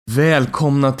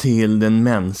Välkomna till den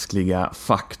mänskliga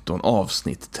faktorn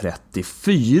avsnitt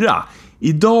 34.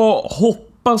 Idag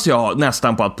hoppas jag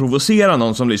nästan på att provocera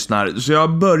någon som lyssnar, så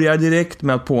jag börjar direkt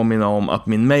med att påminna om att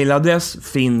min mailadress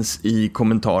finns i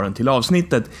kommentaren till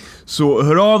avsnittet. Så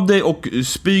hör av dig och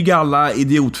spyg alla,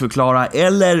 idiotförklara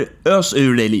eller ös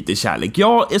ur dig lite kärlek.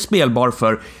 Jag är spelbar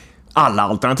för alla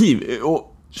alternativ.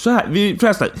 Och så här,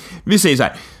 vi säger så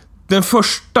här. Den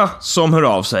första som hör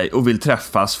av sig och vill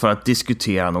träffas för att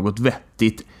diskutera något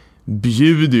vettigt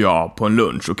bjuder jag på en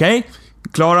lunch, okej?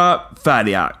 Klara,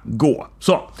 färdiga, gå.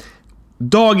 Så,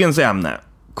 dagens ämne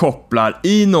kopplar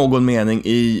i någon mening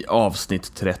i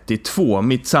avsnitt 32,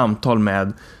 mitt samtal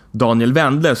med Daniel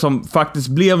Wendler, som faktiskt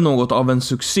blev något av en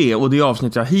succé, och det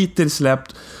avsnitt jag hittills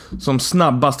släppt som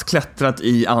snabbast klättrat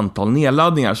i antal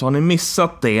nedladdningar. Så har ni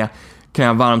missat det kan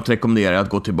jag varmt rekommendera att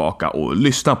gå tillbaka och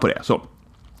lyssna på det. Så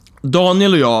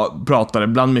Daniel och jag pratade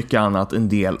bland mycket annat en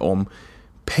del om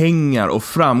pengar och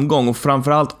framgång, och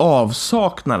framförallt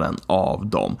avsaknaden av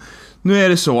dem. Nu är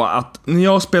det så att när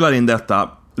jag spelar in detta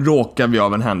råkar vi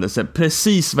av en händelse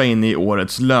precis vara inne i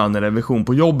årets lönerevision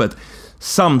på jobbet,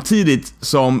 samtidigt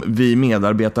som vi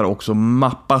medarbetare också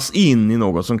mappas in i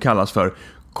något som kallas för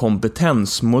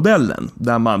kompetensmodellen,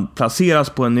 där man placeras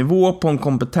på en nivå på en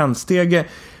kompetensstege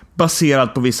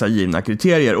baserat på vissa givna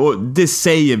kriterier. Och det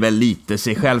säger väl lite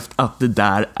sig självt att det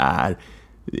där är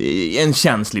en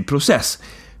känslig process.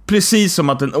 Precis som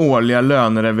att den årliga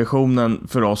lönerevisionen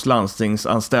för oss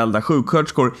landstingsanställda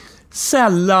sjuksköterskor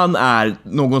sällan är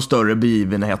någon större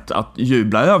begivenhet att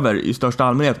jubla över i största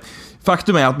allmänhet.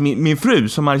 Faktum är att min fru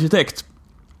som arkitekt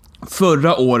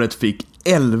förra året fick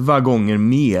 11 gånger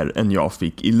mer än jag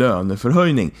fick i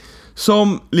löneförhöjning.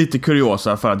 Som lite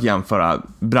kuriosa för att jämföra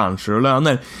branscher och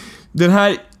löner. Den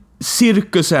här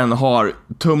cirkusen har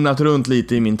tumnat runt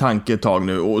lite i min tanke ett tag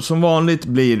nu, och som vanligt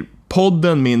blir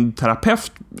podden min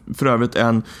terapeut, för övrigt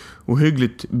en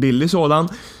ohyggligt billig sådan.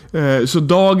 Så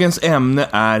dagens ämne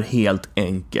är helt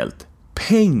enkelt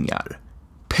pengar.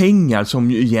 Pengar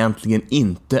som ju egentligen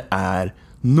inte är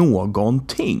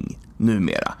någonting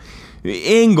numera.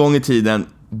 En gång i tiden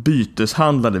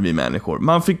byteshandlade vi människor.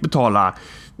 Man fick betala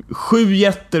 7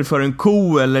 getter för en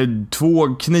ko eller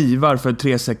 2 knivar för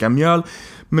 3 säckar mjöl.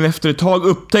 Men efter ett tag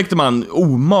upptäckte man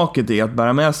omaket i att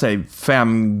bära med sig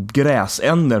 5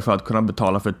 gräsänder för att kunna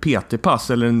betala för ett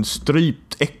PT-pass, eller en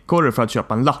strypt ekorre för att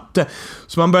köpa en latte.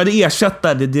 Så man började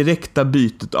ersätta det direkta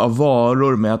bytet av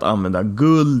varor med att använda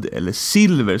guld eller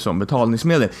silver som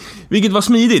betalningsmedel. Vilket var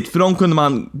smidigt, för de kunde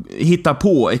man hitta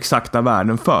på exakta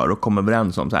värden för och komma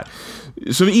överens om så här.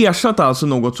 Så vi ersatte alltså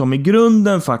något som i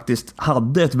grunden faktiskt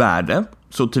hade ett värde,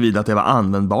 så tillvida att det var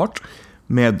användbart,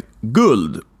 med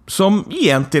guld, som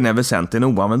egentligen är väsentligen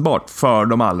oanvändbart för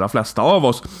de allra flesta av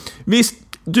oss. Visst,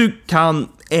 du kan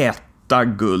äta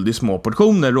guld i små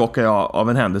portioner, råkar jag av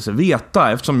en händelse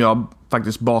veta, eftersom jag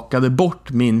faktiskt bakade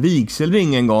bort min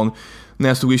vigselring en gång när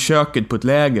jag stod i köket på ett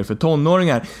läger för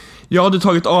tonåringar. Jag hade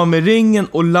tagit av mig ringen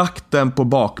och lagt den på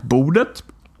bakbordet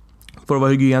för att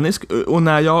vara hygienisk, och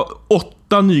när jag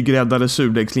 8 nygräddade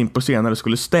surdegslimpor senare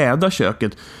skulle städa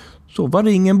köket, så var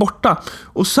ringen borta,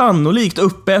 och sannolikt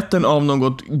uppäten av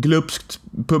något glupskt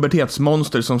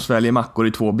pubertetsmonster som sväljer mackor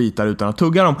i 2 bitar utan att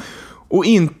tugga dem. Och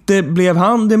inte blev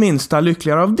han det minsta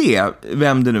lyckligare av det,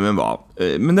 vem det nu än var.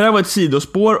 Men det där var ett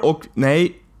sidospår, och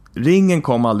nej, ringen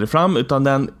kom aldrig fram, utan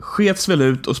den skets väl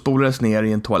ut och spolades ner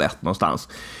i en toalett någonstans.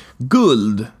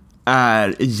 Guld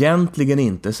är egentligen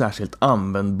inte särskilt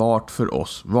användbart för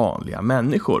oss vanliga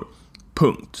människor.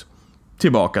 Punkt.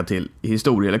 Tillbaka till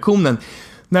historielektionen.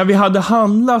 När vi hade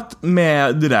handlat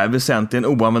med det där väsentligen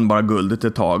oanvändbara guldet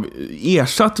ett tag,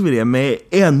 ersatte vi det med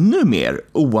ännu mer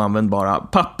oanvändbara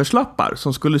papperslappar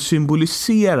som skulle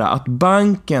symbolisera att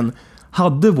banken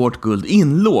hade vårt guld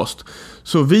inlåst.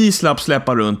 Så vi slapp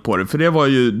släppa runt på det, för det var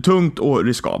ju tungt och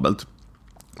riskabelt.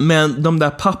 Men de där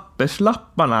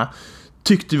papperslapparna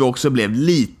tyckte vi också blev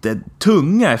lite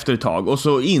tunga efter ett tag, och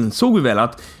så insåg vi väl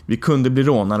att vi kunde bli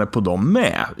rånade på dem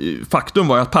med. Faktum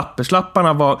var ju att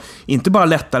papperslapparna var inte bara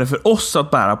lättare för oss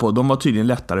att bära på, de var tydligen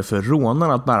lättare för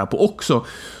rånarna att bära på också.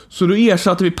 Så då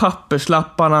ersatte vi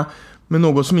papperslapparna med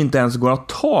något som inte ens går att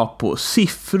ta på,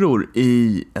 siffror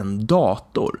i en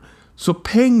dator. Så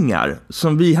pengar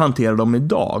som vi hanterar dem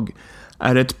idag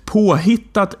är ett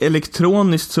påhittat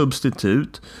elektroniskt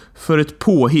substitut för ett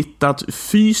påhittat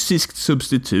fysiskt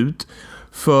substitut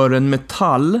för en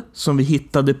metall som vi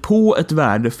hittade på ett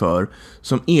värde för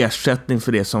som ersättning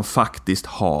för det som faktiskt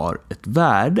har ett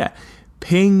värde.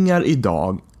 Pengar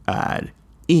idag är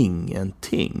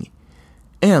ingenting.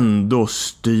 Ändå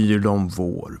styr de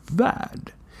vår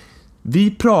värld.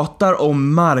 Vi pratar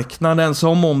om marknaden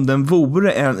som om den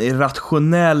vore en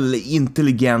rationell,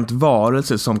 intelligent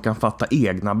varelse som kan fatta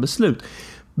egna beslut.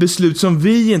 Beslut som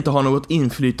vi inte har något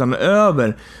inflytande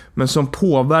över, men som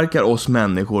påverkar oss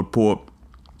människor på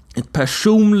ett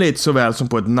personligt såväl som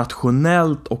på ett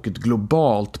nationellt och ett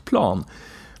globalt plan.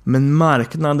 Men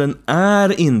marknaden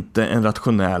är inte en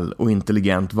rationell och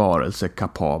intelligent varelse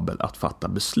kapabel att fatta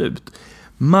beslut.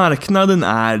 Marknaden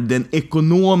är den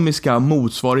ekonomiska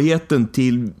motsvarigheten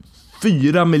till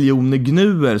 4 miljoner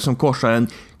gnuer som korsar en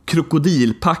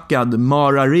krokodilpackad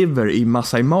Mara River i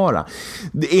Masai Mara.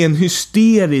 Det är en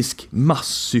hysterisk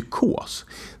masspsykos.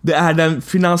 Det är den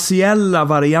finansiella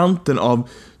varianten av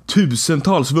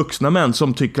tusentals vuxna män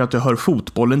som tycker att det hör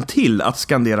fotbollen till att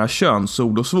skandera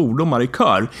könsord och svordomar i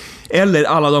kör. Eller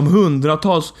alla de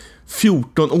hundratals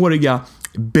 14-åriga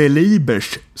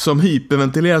beliebers som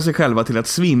hyperventilerar sig själva till att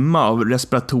svimma av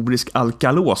respiratorisk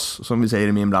alkalos, som vi säger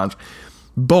i min bransch,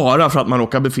 bara för att man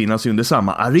råkar befinna sig under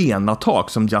samma arenatak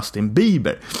som Justin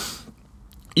Bieber.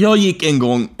 Jag gick en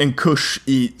gång en kurs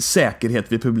i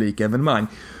säkerhet vid publika evenemang,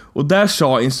 och där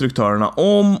sa instruktörerna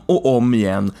om och om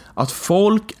igen att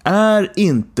folk är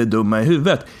inte dumma i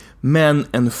huvudet, men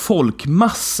en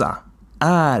folkmassa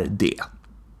är det.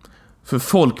 För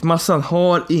folkmassan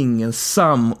har ingen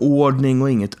samordning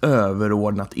och inget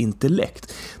överordnat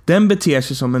intellekt. Den beter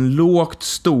sig som en lågt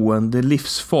stående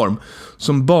livsform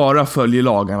som bara följer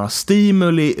lagarna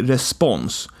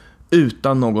stimuli-respons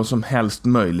utan någon som helst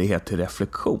möjlighet till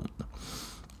reflektion.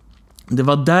 Det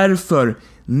var därför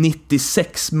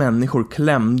 96 människor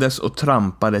klämdes och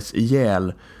trampades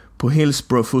ihjäl på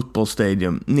Hillsborough Football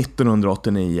Stadium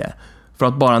 1989, för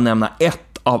att bara nämna ett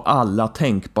av alla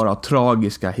tänkbara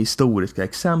tragiska historiska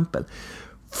exempel.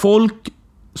 Folk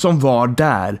som var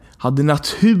där hade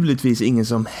naturligtvis ingen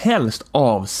som helst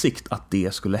avsikt att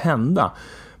det skulle hända,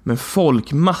 men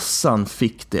folkmassan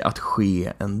fick det att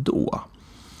ske ändå.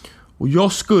 Och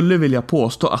jag skulle vilja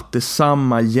påstå att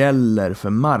detsamma gäller för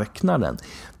marknaden.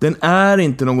 Den är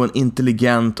inte någon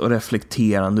intelligent och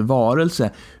reflekterande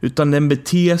varelse, utan den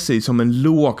beter sig som en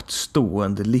lågt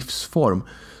stående livsform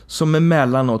som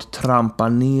emellanåt trampar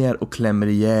ner och klämmer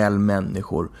ihjäl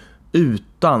människor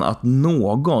utan att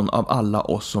någon av alla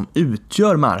oss som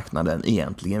utgör marknaden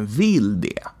egentligen vill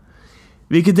det.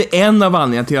 Vilket är en av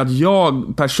anledningarna till att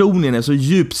jag personligen är så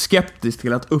djupt skeptisk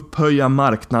till att upphöja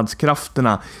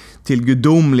marknadskrafterna till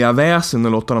gudomliga väsen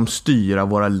och låta dem styra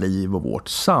våra liv och vårt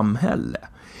samhälle.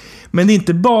 Men det är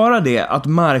inte bara det att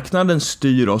marknaden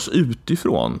styr oss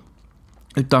utifrån,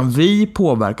 utan vi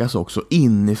påverkas också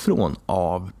inifrån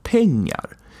av pengar.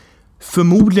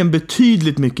 Förmodligen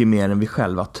betydligt mycket mer än vi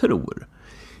själva tror.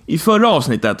 I förra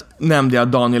avsnittet nämnde jag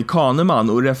Daniel Kahneman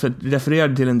och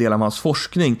refererade till en del av hans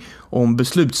forskning om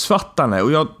beslutsfattande,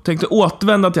 och jag tänkte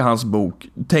återvända till hans bok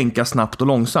Tänka snabbt och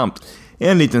långsamt.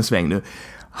 En liten sväng nu.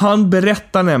 Han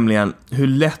berättar nämligen hur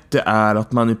lätt det är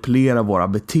att manipulera våra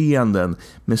beteenden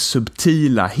med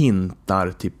subtila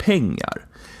hintar till pengar.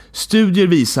 Studier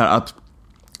visar att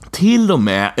till och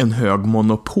med en hög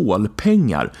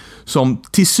monopolpengar som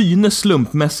till synes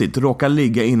slumpmässigt råkar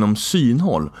ligga inom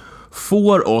synhåll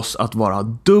får oss att vara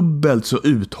dubbelt så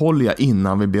uthålliga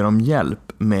innan vi ber om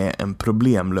hjälp med en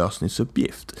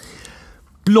problemlösningsuppgift.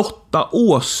 Blotta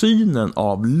åsynen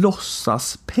av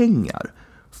låtsaspengar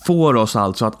får oss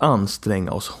alltså att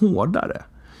anstränga oss hårdare.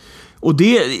 Och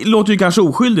det låter ju kanske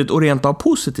oskyldigt och rent av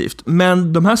positivt,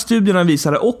 men de här studierna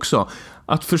visade också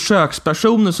att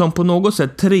försökspersoner som på något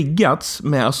sätt triggats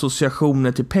med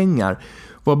associationer till pengar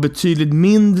var betydligt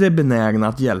mindre benägna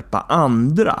att hjälpa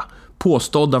andra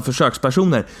påstådda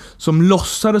försökspersoner som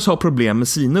låtsades ha problem med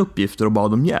sina uppgifter och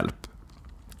bad om hjälp.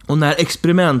 Och när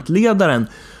experimentledaren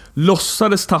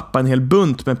låtsades tappa en hel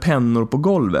bunt med pennor på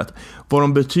golvet var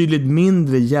de betydligt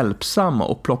mindre hjälpsamma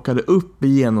och plockade upp i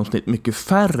genomsnitt mycket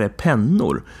färre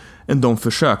pennor än de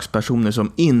försökspersoner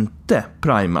som inte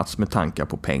primats med tankar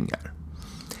på pengar.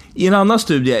 I en annan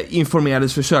studie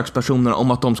informerades försökspersonerna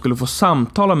om att de skulle få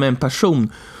samtala med en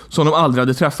person som de aldrig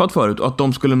hade träffat förut och att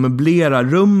de skulle möblera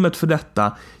rummet för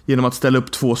detta genom att ställa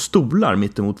upp 2 stolar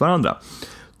mitt emot varandra.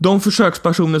 De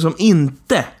försökspersoner som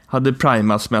inte hade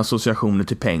primats med associationer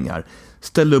till pengar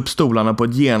ställde upp stolarna på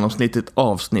ett genomsnittligt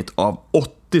avsnitt av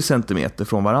 80 cm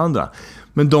från varandra.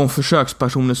 Men de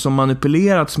försökspersoner som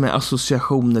manipulerats med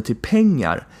associationer till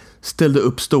pengar ställde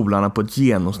upp stolarna på ett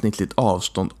genomsnittligt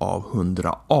avstånd av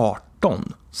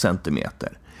 118 cm.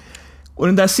 Och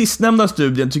den där sistnämnda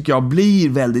studien tycker jag blir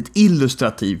väldigt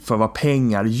illustrativ för vad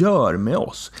pengar gör med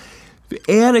oss.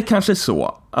 Är det kanske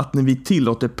så att när vi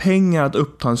tillåter pengar att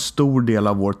uppta en stor del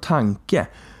av vår tanke,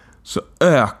 så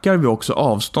ökar vi också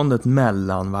avståndet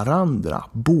mellan varandra,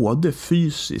 både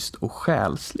fysiskt och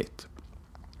själsligt.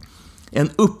 En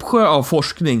uppsjö av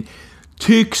forskning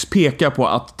tycks peka på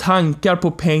att tankar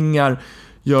på pengar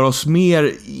gör oss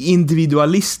mer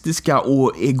individualistiska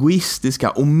och egoistiska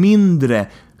och mindre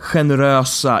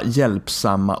generösa,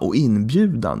 hjälpsamma och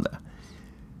inbjudande.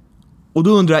 Och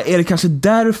då undrar jag, är det kanske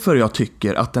därför jag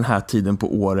tycker att den här tiden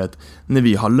på året när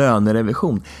vi har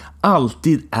lönerevision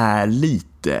alltid är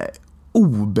lite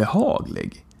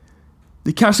obehaglig?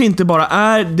 Det kanske inte bara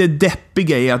är det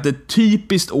deppiga i att ett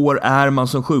typiskt år är man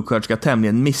som sjuksköterska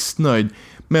tämligen missnöjd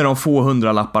med de få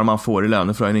hundralappar man får i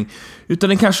löneförhöjning, utan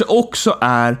det kanske också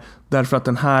är därför att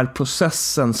den här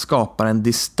processen skapar en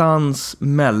distans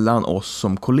mellan oss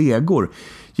som kollegor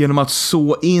genom att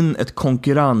så in ett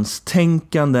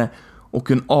konkurrenstänkande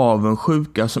och en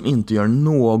avundsjuka som inte gör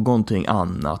någonting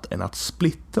annat än att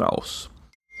splittra oss.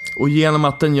 Och genom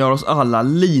att den gör oss alla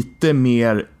lite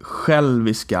mer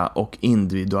själviska och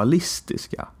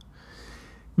individualistiska.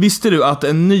 Visste du att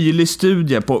en nylig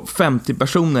studie på 50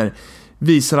 personer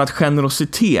visar att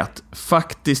generositet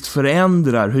faktiskt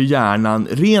förändrar hur hjärnan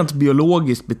rent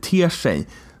biologiskt beter sig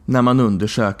när man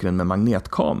undersöker den med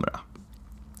magnetkamera?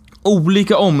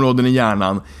 Olika områden i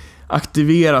hjärnan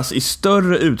aktiveras i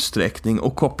större utsträckning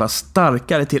och kopplas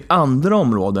starkare till andra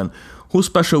områden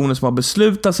hos personer som har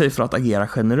beslutat sig för att agera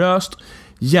generöst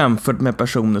jämfört med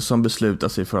personer som beslutar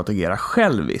sig för att agera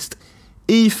själviskt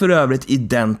i för övrigt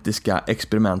identiska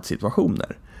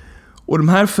experimentsituationer. Och de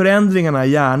här förändringarna i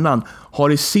hjärnan har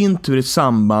i sin tur ett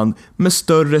samband med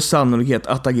större sannolikhet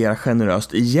att agera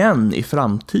generöst igen i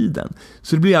framtiden.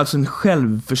 Så det blir alltså en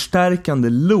självförstärkande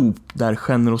loop där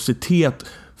generositet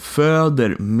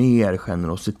föder mer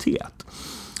generositet.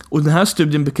 Och den här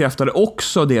studien bekräftade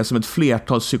också det som ett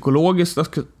flertal psykologiska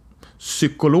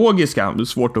det är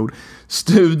svårt ord,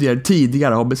 studier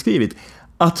tidigare har beskrivit,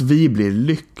 att vi blir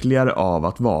lyckligare av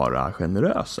att vara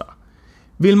generösa.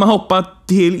 Vill man hoppa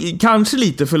till kanske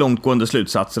lite för långtgående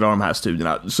slutsatser av de här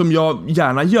studierna, som jag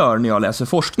gärna gör när jag läser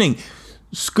forskning,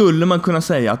 skulle man kunna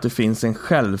säga att det finns en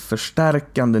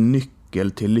självförstärkande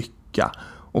nyckel till lycka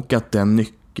och att den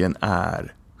nyckeln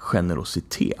är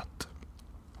generositet.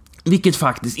 Vilket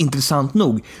faktiskt, intressant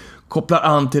nog, kopplar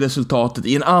an till resultatet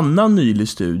i en annan nylig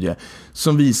studie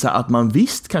som visar att man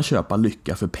visst kan köpa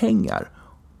lycka för pengar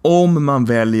om man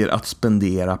väljer att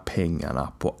spendera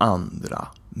pengarna på andra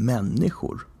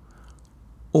människor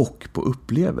och på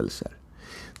upplevelser.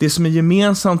 Det som är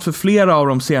gemensamt för flera av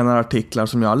de senare artiklar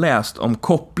som jag har läst om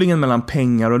kopplingen mellan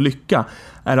pengar och lycka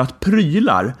är att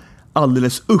prylar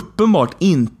alldeles uppenbart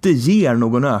inte ger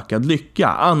någon ökad lycka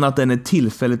annat än ett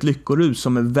tillfälligt lyckorus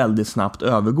som är väldigt snabbt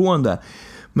övergående.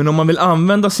 Men om man vill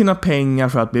använda sina pengar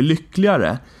för att bli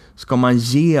lyckligare ska man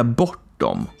ge bort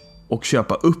dem och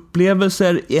köpa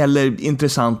upplevelser eller,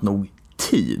 intressant nog,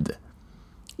 tid.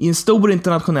 I en stor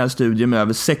internationell studie med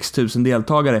över 6 000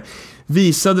 deltagare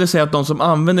visade det sig att de som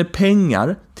använde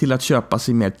pengar till att köpa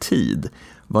sig mer tid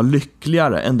var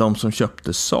lyckligare än de som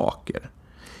köpte saker.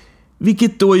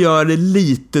 Vilket då gör det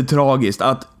lite tragiskt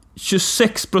att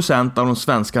 26% av de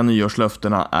svenska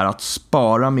nyårslöftena är att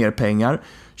spara mer pengar,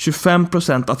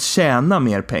 25% att tjäna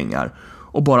mer pengar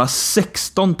och bara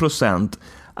 16%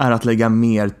 är att lägga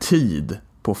mer tid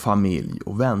på familj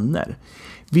och vänner.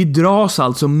 Vi dras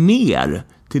alltså mer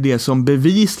till det som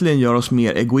bevisligen gör oss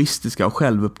mer egoistiska och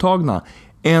självupptagna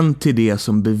än till det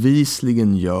som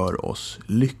bevisligen gör oss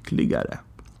lyckligare.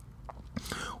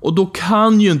 Och då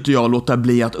kan ju inte jag låta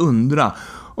bli att undra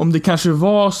om det kanske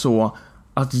var så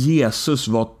att Jesus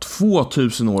var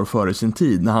 2000 år före sin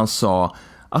tid när han sa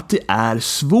att det är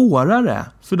svårare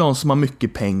för de som har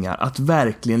mycket pengar att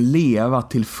verkligen leva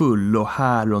till fullo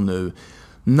här och nu,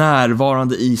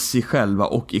 närvarande i sig själva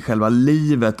och i själva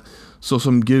livet så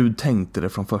som Gud tänkte det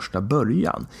från första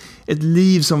början. Ett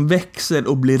liv som växer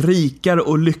och blir rikare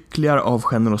och lyckligare av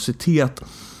generositet,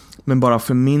 men bara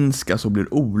förminskas och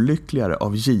blir olyckligare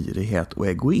av girighet och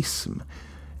egoism.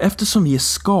 Eftersom vi är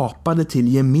skapade till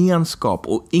gemenskap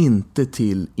och inte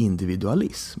till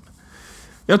individualism.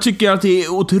 Jag tycker att det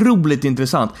är otroligt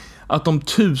intressant att de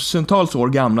tusentals år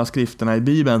gamla skrifterna i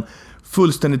Bibeln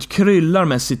fullständigt kryllar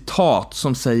med citat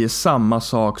som säger samma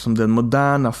sak som den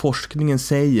moderna forskningen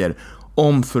säger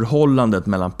om förhållandet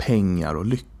mellan pengar och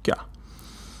lycka.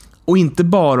 Och inte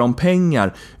bara om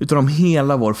pengar utan om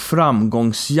hela vår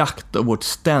framgångsjakt och vårt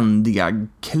ständiga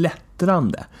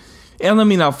klättrande. En av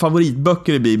mina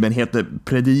favoritböcker i Bibeln heter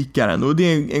Predikaren och det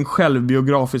är en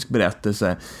självbiografisk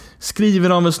berättelse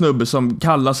skriven av en snubbe som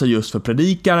kallar sig just för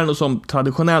Predikaren och som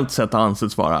traditionellt sett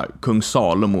anses vara kung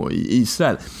Salomo i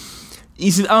Israel.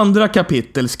 I sitt andra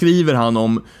kapitel skriver han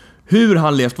om hur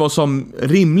han levt vad som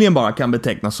rimligen bara kan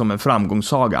betecknas som en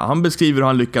framgångssaga. Han beskriver hur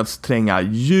han lyckats tränga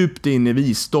djupt in i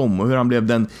visdom och hur han blev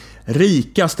den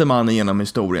rikaste mannen genom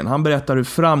historien. Han berättar hur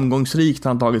framgångsrikt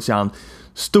han tagit sig an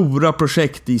stora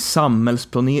projekt i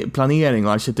samhällsplanering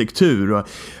och arkitektur. Och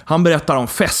han berättar om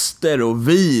fester och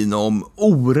vin, om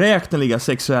oräkneliga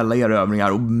sexuella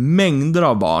erövringar och mängder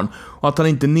av barn, och att han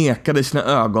inte nekade sina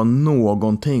ögon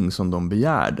någonting som de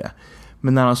begärde.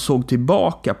 Men när han såg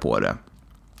tillbaka på det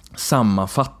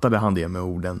sammanfattade han det med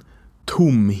orden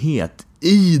tomhet,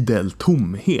 idel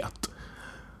tomhet.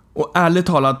 Och ärligt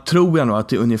talat tror jag nog att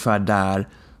det är ungefär där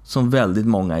som väldigt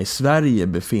många i Sverige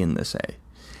befinner sig.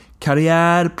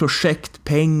 Karriär, projekt,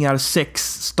 pengar,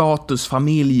 sex, status,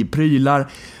 familj,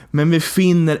 prylar, men vi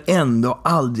finner ändå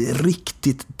aldrig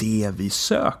riktigt det vi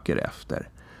söker efter.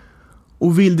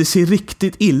 Och vill det se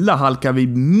riktigt illa halkar vi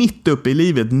mitt upp i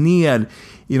livet ner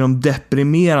i de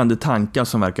deprimerande tankar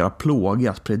som verkar ha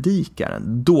plågat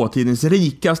predikaren, dåtidens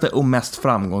rikaste och mest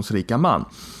framgångsrika man.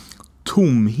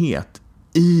 Tomhet,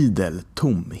 idel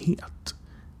tomhet.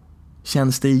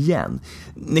 Känns det igen?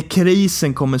 När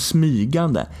krisen kommer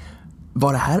smygande,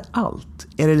 var det här allt?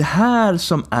 Är det här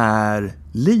som är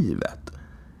livet?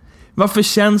 Varför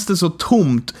känns det så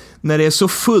tomt när det är så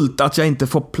fullt att jag inte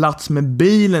får plats med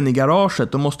bilen i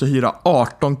garaget och måste hyra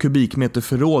 18 kubikmeter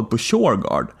förråd på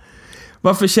Shoreguard?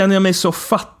 Varför känner jag mig så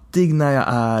fattig när jag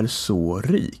är så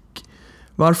rik?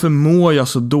 Varför mår jag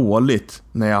så dåligt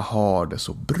när jag har det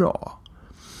så bra?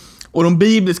 Och de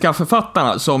bibliska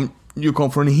författarna, som ju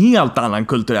kom från en helt annan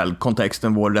kulturell kontext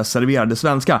än vår reserverade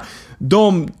svenska,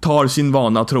 de tar sin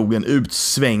vana trogen ut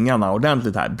svängarna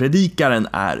ordentligt här. Predikaren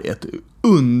är ett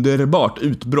underbart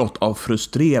utbrott av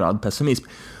frustrerad pessimism.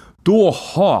 Då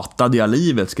hatade jag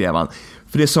livet, skrev han,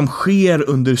 för det som sker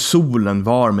under solen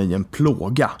var mig en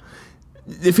plåga.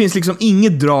 Det finns liksom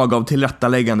inget drag av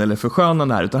tillrättaläggande eller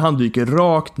förskönande här, utan han dyker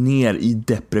rakt ner i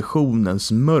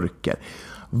depressionens mörker.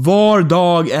 Var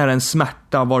dag är en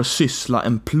smärta, var syssla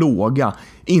en plåga.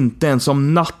 Inte ens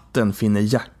om natten finner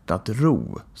hjärtat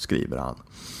ro, skriver han.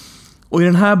 Och i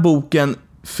den här boken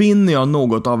finner jag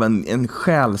något av en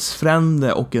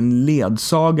själsfrände och en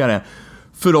ledsagare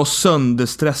för oss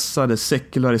sönderstressade,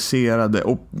 sekulariserade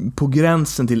och på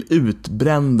gränsen till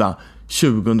utbrända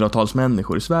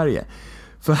 2000-talsmänniskor i Sverige.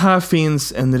 För här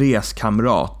finns en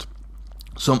reskamrat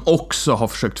som också har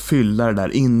försökt fylla det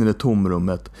där inre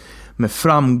tomrummet med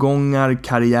framgångar,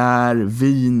 karriär,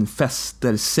 vin,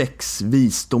 fester, sex,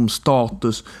 visdom,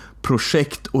 status,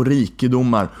 projekt och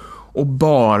rikedomar, och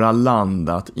bara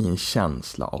landat i en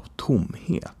känsla av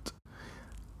tomhet.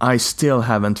 I still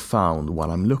haven't found what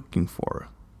I'm looking for,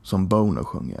 som Bono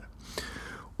sjunger.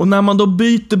 Och när man då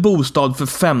byter bostad för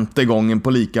 5:e gången på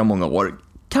lika många år,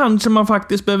 kanske man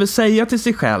faktiskt behöver säga till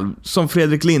sig själv, som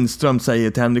Fredrik Lindström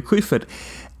säger till Henrik Schyffert: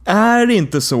 är det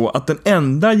inte så att den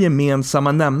enda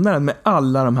gemensamma nämnaren med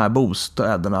alla de här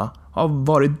bostäderna har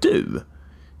varit du?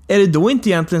 Är det då inte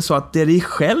egentligen så att det är dig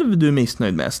själv du är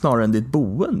missnöjd med snarare än ditt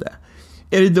boende?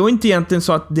 Är det då inte egentligen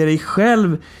så att det är dig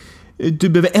själv du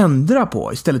behöver ändra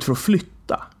på istället för att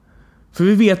flytta? För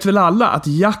vi vet väl alla att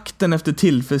jakten efter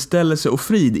tillfredsställelse och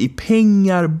frid i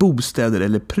pengar, bostäder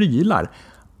eller prylar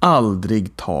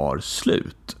aldrig tar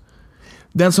slut.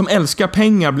 Den som älskar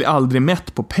pengar blir aldrig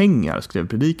mätt på pengar, skrev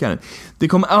predikaren. Det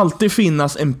kommer alltid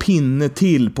finnas en pinne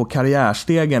till på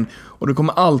karriärstegen, och det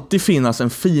kommer alltid finnas en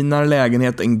finare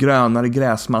lägenhet, en grönare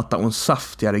gräsmatta och en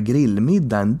saftigare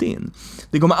grillmiddag än din.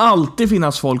 Det kommer alltid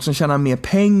finnas folk som tjänar mer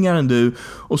pengar än du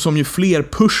och som gör fler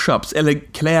push-ups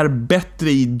eller klär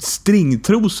bättre i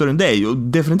stringtrosor än dig, och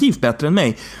definitivt bättre än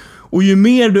mig. Och ju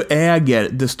mer du äger,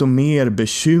 desto mer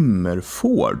bekymmer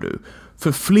får du.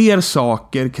 För fler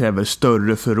saker kräver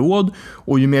större förråd,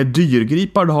 och ju mer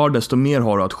dyrgripar du har, desto mer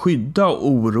har du att skydda och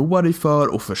oroa dig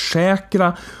för och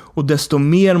försäkra, och desto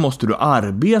mer måste du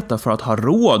arbeta för att ha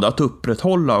råd att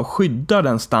upprätthålla och skydda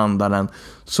den standarden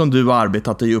som du har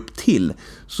arbetat dig upp till.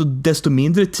 Så desto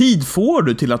mindre tid får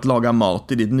du till att laga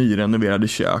mat i ditt nyrenoverade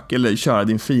kök, eller köra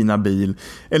din fina bil,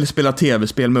 eller spela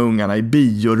tv-spel med ungarna i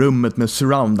biorummet med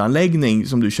surroundanläggning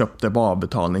som du köpte på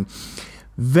avbetalning.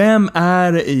 Vem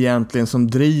är det egentligen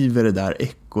som driver det där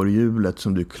ekorrhjulet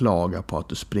som du klagar på att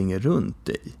du springer runt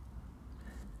i?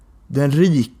 Den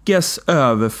rikes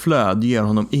överflöd ger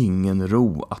honom ingen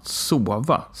ro att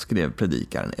sova, skrev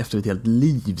predikaren efter ett helt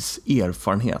livs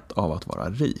erfarenhet av att vara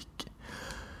rik.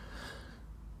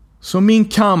 Så min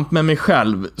kamp med mig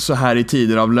själv så här i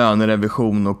tider av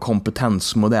lönerevision och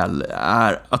kompetensmodell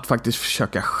är att faktiskt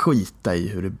försöka skita i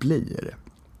hur det blir.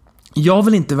 Jag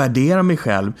vill inte värdera mig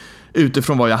själv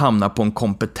utifrån vad jag hamnar på en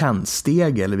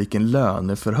kompetenssteg eller vilken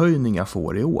löneförhöjning jag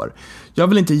får i år. Jag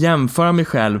vill inte jämföra mig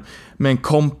själv med en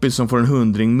kompis som får en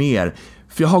 100 mer,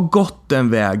 för jag har gått den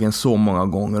vägen så många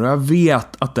gånger och jag vet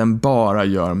att den bara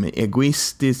gör mig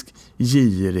egoistisk,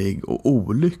 girig och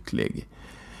olycklig.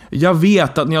 Jag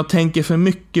vet att när jag tänker för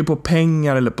mycket på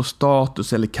pengar eller på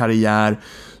status eller karriär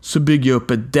så bygger jag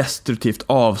upp ett destruktivt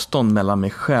avstånd mellan mig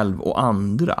själv och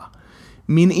andra.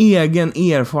 Min egen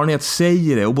erfarenhet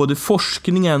säger det, och både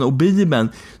forskningen och Bibeln,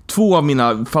 2 av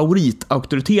mina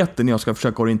favoritauktoriteter när jag ska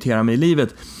försöka orientera mig i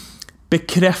livet,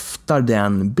 bekräftar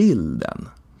den bilden.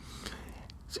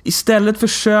 Istället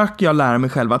försöker jag lära mig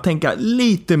själv att tänka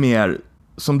lite mer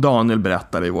som Daniel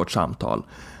berättade i vårt samtal.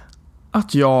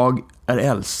 Att jag är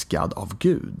älskad av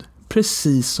Gud,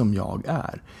 precis som jag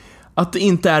är. Att det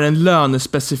inte är en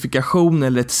lönespecifikation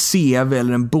eller ett CV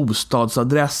eller en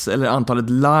bostadsadress eller antalet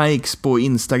likes på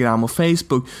Instagram och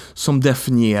Facebook som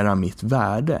definierar mitt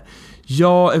värde.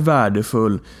 Jag är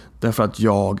värdefull därför att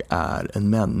jag är en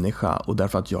människa och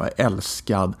därför att jag är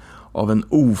älskad av en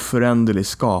oföränderlig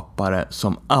skapare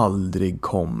som aldrig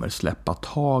kommer släppa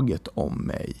taget om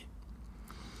mig.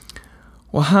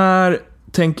 Och här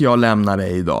tänker jag lämna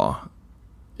dig idag.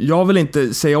 Jag vill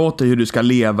inte säga åt dig hur du ska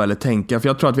leva eller tänka, för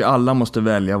jag tror att vi alla måste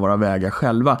välja våra vägar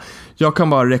själva. Jag kan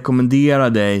bara rekommendera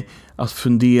dig att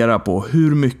fundera på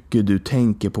hur mycket du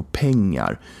tänker på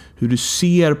pengar, hur du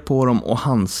ser på dem och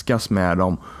handskas med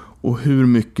dem och hur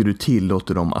mycket du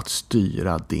tillåter dem att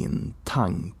styra din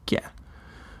tanke.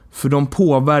 För de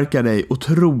påverkar dig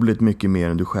otroligt mycket mer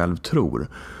än du själv tror,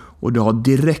 och det har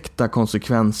direkta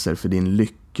konsekvenser för din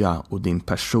lycka och din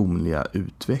personliga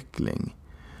utveckling.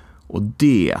 Och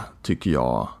det tycker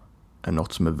jag är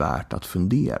något som är värt att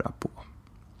fundera på.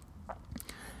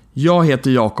 Jag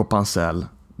heter Jakob Pansell,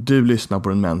 du lyssnar på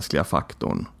Den mänskliga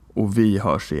faktorn och vi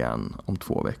hörs igen om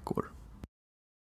 2 veckor.